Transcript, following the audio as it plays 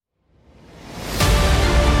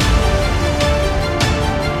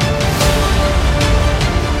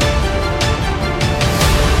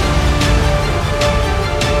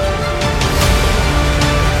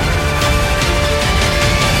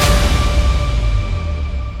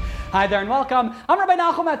Hi there and welcome. I'm Rabbi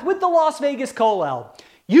Nachomet with the Las Vegas Kollel.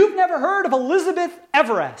 You've never heard of Elizabeth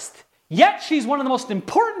Everest, yet she's one of the most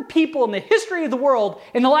important people in the history of the world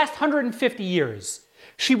in the last 150 years.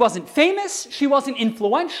 She wasn't famous, she wasn't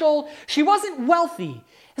influential, she wasn't wealthy.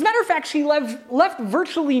 As a matter of fact, she left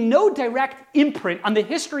virtually no direct imprint on the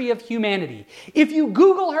history of humanity. If you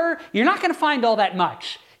Google her, you're not going to find all that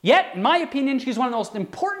much. Yet, in my opinion, she's one of the most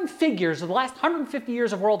important figures of the last 150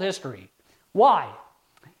 years of world history. Why?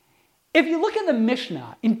 If you look in the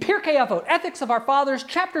Mishnah, in Pirkei Avot, Ethics of Our Fathers,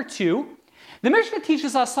 chapter 2, the Mishnah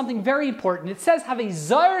teaches us something very important. It says, have a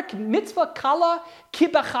zar mitzvah kala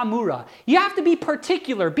kibachamura. You have to be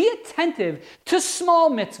particular, be attentive to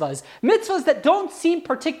small mitzvahs, mitzvahs that don't seem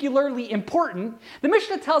particularly important. The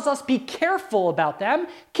Mishnah tells us be careful about them,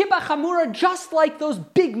 kibachamura, just like those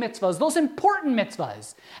big mitzvahs, those important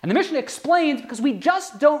mitzvahs. And the Mishnah explains because we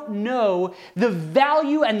just don't know the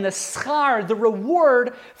value and the schar, the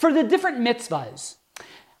reward for the different mitzvahs.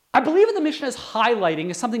 I believe what the Mishnah is highlighting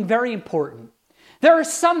is something very important. There are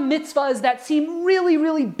some mitzvahs that seem really,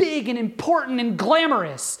 really big and important and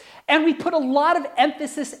glamorous, and we put a lot of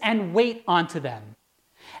emphasis and weight onto them.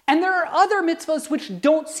 And there are other mitzvahs which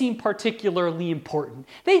don't seem particularly important.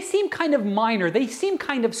 They seem kind of minor, they seem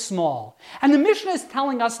kind of small. And the Mishnah is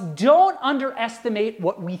telling us don't underestimate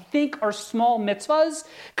what we think are small mitzvahs,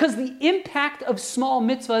 because the impact of small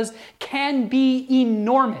mitzvahs can be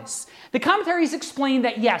enormous. The commentaries explain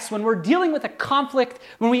that yes, when we're dealing with a conflict,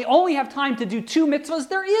 when we only have time to do two mitzvahs,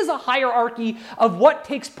 there is a hierarchy of what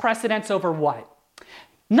takes precedence over what.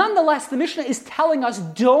 Nonetheless, the Mishnah is telling us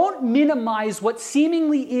don't minimize what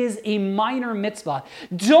seemingly is a minor mitzvah.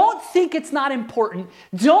 Don't think it's not important.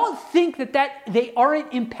 Don't think that they aren't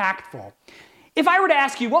impactful. If I were to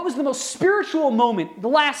ask you what was the most spiritual moment the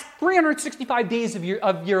last 365 days of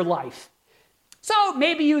your life, so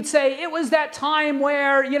maybe you'd say, it was that time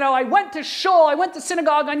where, I went to shul, I went to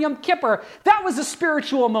synagogue on Yom Kippur. That was a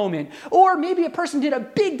spiritual moment. Or maybe a person did a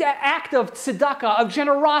big act of tzedakah, of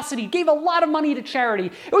generosity, gave a lot of money to charity.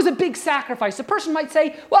 It was a big sacrifice. A person might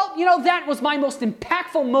say, well, that was my most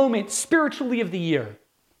impactful moment spiritually of the year.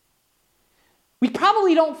 We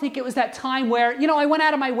probably don't think it was that time where, I went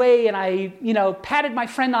out of my way and I, patted my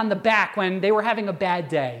friend on the back when they were having a bad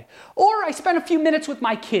day. Or I spent a few minutes with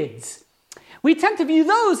my kids. We tend to view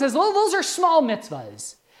those as, well, those are small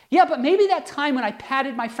mitzvahs. Yeah, but maybe that time when I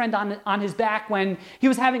patted my friend on his back when he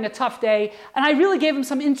was having a tough day, and I really gave him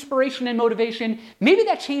some inspiration and motivation, maybe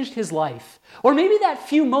that changed his life. Or maybe that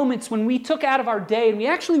few moments when we took out of our day and we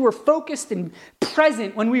actually were focused and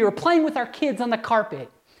present when we were playing with our kids on the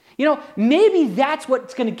carpet. Maybe that's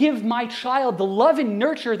what's going to give my child the love and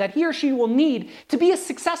nurture that he or she will need to be a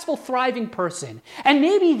successful, thriving person. And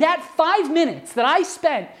maybe that 5 minutes that I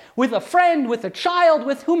spent with a friend, with a child,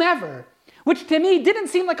 with whomever, which to me didn't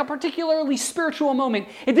seem like a particularly spiritual moment,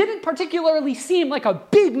 it didn't particularly seem like a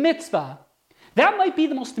big mitzvah, that might be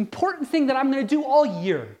the most important thing that I'm going to do all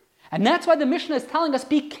year. And that's why the Mishnah is telling us,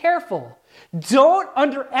 be careful. Don't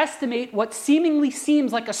underestimate what seemingly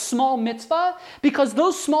seems like a small mitzvah, because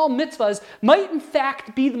those small mitzvahs might in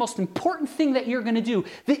fact be the most important thing that you're going to do.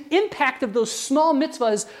 The impact of those small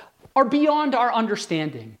mitzvahs are beyond our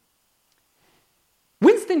understanding.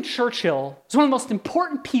 Winston Churchill is one of the most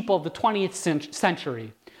important people of the 20th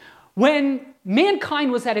century. When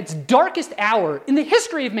mankind was at its darkest hour in the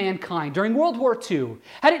history of mankind during World War II,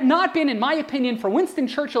 had it not been, in my opinion, for Winston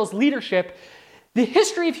Churchill's leadership, the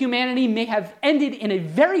history of humanity may have ended in a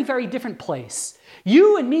very, very different place.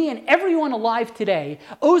 You and me and everyone alive today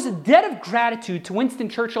owes a debt of gratitude to Winston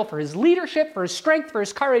Churchill for his leadership, for his strength, for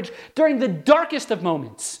his courage during the darkest of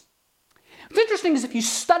moments. What's interesting is if you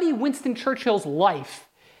study Winston Churchill's life,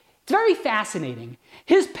 it's very fascinating.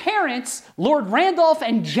 His parents, Lord Randolph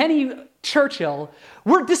and Jenny Churchill,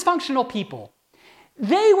 were dysfunctional people.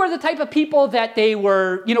 They were the type of people that they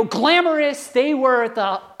were, glamorous. They were at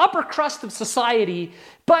the upper crust of society,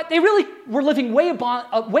 but they really were living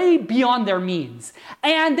way beyond their means.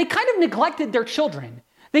 And they kind of neglected their children.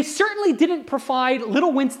 They certainly didn't provide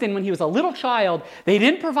little Winston when he was a little child. They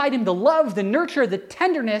didn't provide him the love, the nurture, the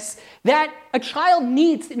tenderness that a child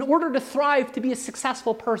needs in order to thrive, to be a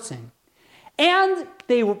successful person. And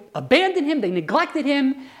they abandoned him, they neglected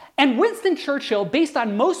him. And Winston Churchill, based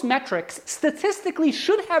on most metrics, statistically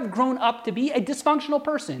should have grown up to be a dysfunctional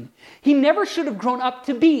person. He never should have grown up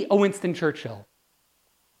to be a Winston Churchill.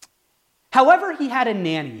 However, he had a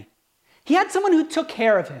nanny. He had someone who took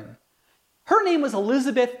care of him. Her name was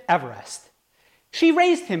Elizabeth Everest. She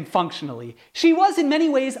raised him functionally. She was in many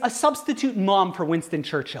ways a substitute mom for Winston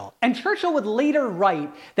Churchill. And Churchill would later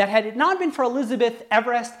write that had it not been for Elizabeth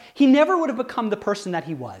Everest, he never would have become the person that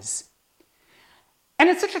he was. And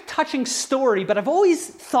it's such a touching story, but I've always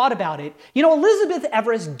thought about it. You know, Elizabeth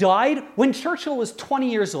Everest died when Churchill was 20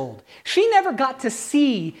 years old. She never got to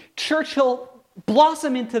see Churchill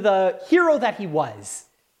blossom into the hero that he was.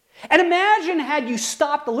 And imagine had you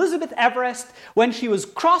stopped Elizabeth Everest when she was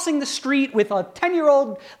crossing the street with a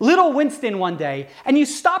 10-year-old little Winston one day, and you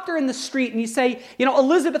stopped her in the street and you say, you know,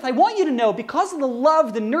 Elizabeth, I want you to know, because of the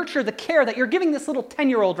love, the nurture, the care that you're giving this little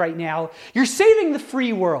 10-year-old right now, you're saving the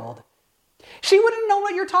free world. She wouldn't know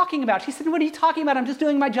what you're talking about. She said, what are you talking about? I'm just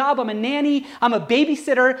doing my job. I'm a nanny. I'm a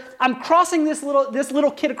babysitter. I'm crossing this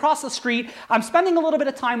little kid across the street. I'm spending a little bit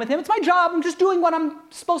of time with him. It's my job. I'm just doing what I'm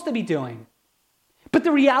supposed to be doing. But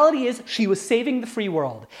the reality is she was saving the free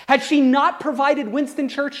world. Had she not provided Winston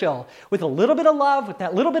Churchill with a little bit of love, with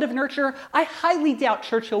that little bit of nurture, I highly doubt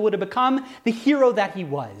Churchill would have become the hero that he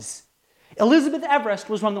was. Elizabeth Everest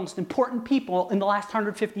was one of the most important people in the last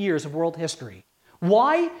 150 years of world history.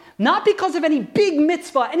 Why? Not because of any big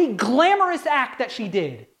mitzvah, any glamorous act that she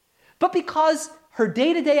did, but because her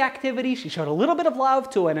day-to-day activity, she showed a little bit of love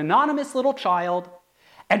to an anonymous little child.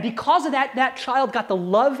 And because of that, that child got the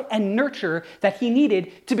love and nurture that he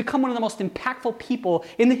needed to become one of the most impactful people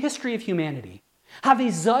in the history of humanity.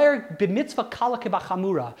 Havezair b'mitzvah kala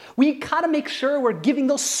kebachamura. We gotta make sure we're giving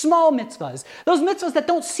those small mitzvahs, those mitzvahs that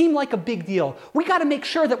don't seem like a big deal. We gotta make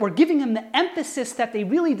sure that we're giving them the emphasis that they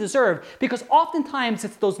really deserve, because oftentimes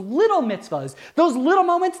it's those little mitzvahs, those little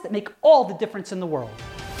moments that make all the difference in the world.